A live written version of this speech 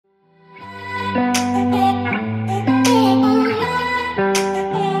Alright,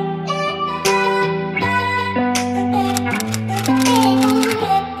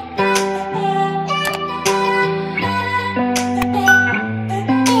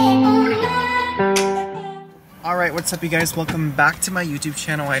 what's up you guys? Welcome back to my YouTube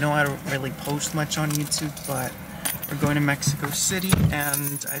channel. I know I don't really post much on YouTube, but we're going to Mexico City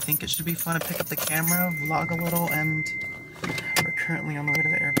and I think it should be fun to pick up the camera, vlog a little, and we're currently on the way to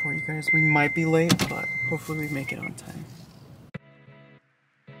the airport, you guys. We might be late, but hopefully we make it on time.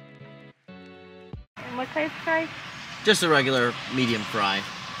 And what size fry? Just a regular medium fry.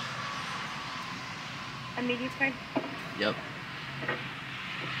 A medium fry? Yep.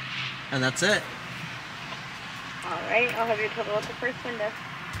 And that's it. Alright, I'll have your total at the first window.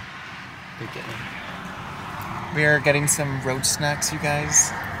 We are getting some road snacks, you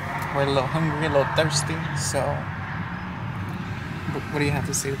guys. We're a little hungry, a little thirsty, so what do you have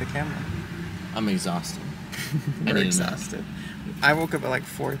to say to the camera? I'm exhausted. We're exhausted. I woke up at like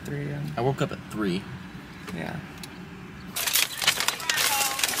 4:03 a.m. I woke up at 3. Yeah.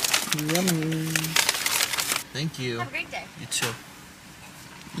 Yummy. Thank you. Have a great day. You too.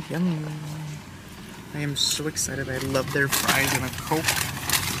 Yummy. I am so excited. I love their fries and a Coke.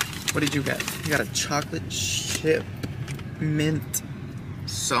 What did you get? You got a chocolate chip mint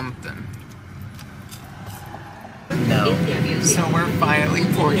something. No. So we're finally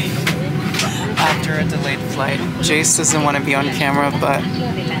boarding after a delayed flight. Jace doesn't want to be on camera, but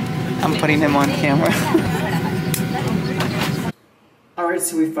I'm putting him on camera. Alright,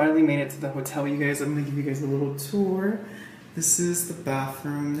 so we finally made it to the hotel, you guys. I'm going to give you guys a little tour. This is the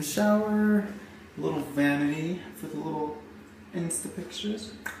bathroom, the shower, little vanity for the little Insta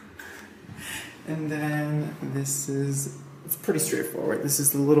pictures. And then this is, it's pretty straightforward. This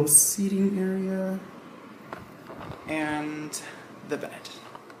is the little seating area and the bed.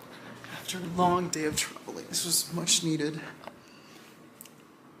 After a long day of traveling, this was much needed.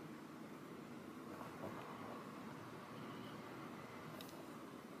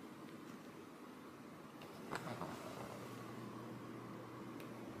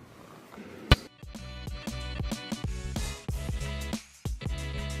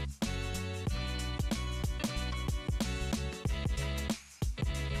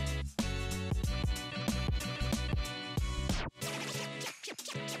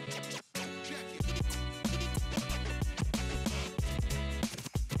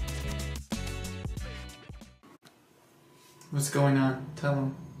 What's going on? Tell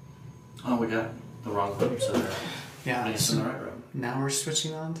them. Oh, we got the wrong room, so they're Yeah, in the right room. now we're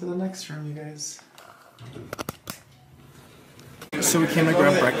switching on to the next room, you guys. So we came to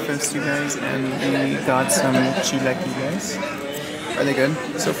grab breakfast, you guys, and we got some chilaquiles. Are they good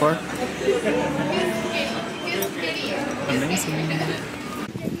so far? Amazing.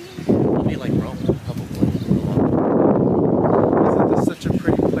 It'll be like Rome in a couple places. Isn't this such a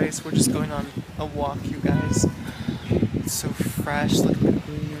pretty place? We're just going on a walk, you guys. It's so fresh, look at the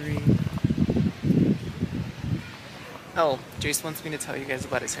greenery. Oh, Jace wants me to tell you guys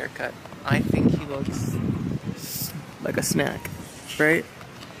about his haircut. I think he looks like a snack, right?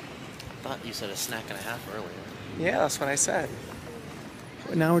 I thought you said a snack and a half earlier. Yeah, that's what I said.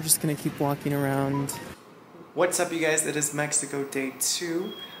 But now we're just gonna keep walking around. What's up, you guys? It is Mexico Day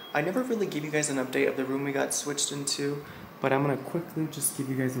 2. I never really gave you guys an update of the room we got switched into, but I'm gonna quickly just give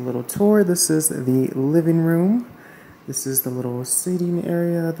you guys a little tour. This is the living room. This is the little seating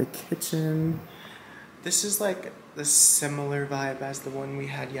area, the kitchen. This is like the similar vibe as the one we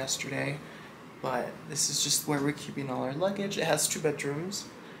had yesterday, but this is just where we're keeping all our luggage. It has 2 bedrooms,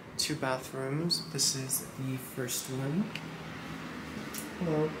 2 bathrooms. This is the first room.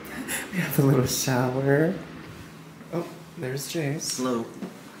 Hello. We have a little shower. Oh, there's Jace. Hello.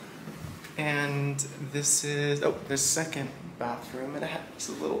 And this is, oh, the second bathroom, and it has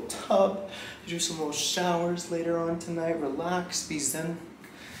a little tub. You do some little showers later on tonight, relax, be zen.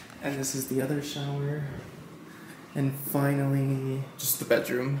 And this is the other shower. And finally, just the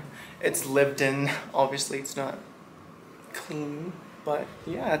bedroom. It's lived in, obviously it's not clean, but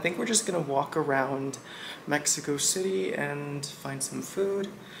yeah, I think we're just gonna walk around Mexico City and find some food,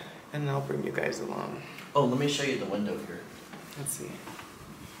 and I'll bring you guys along. Oh, let me show you the window here. Let's see.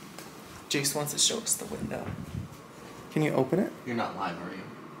 Jace wants to show us the window. Can you open it? You're not live, are you?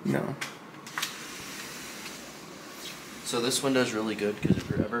 No. So this window is really good because if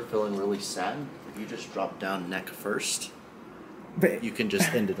you're ever feeling really sad, if you just drop down neck first, But you can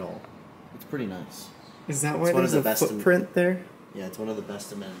just end it all. It's pretty nice. is that why there's a footprint there? Yeah, it's one of the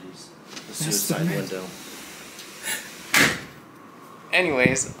best amenities. The suicide window.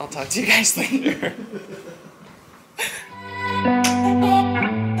 Anyways, I'll talk to you guys later.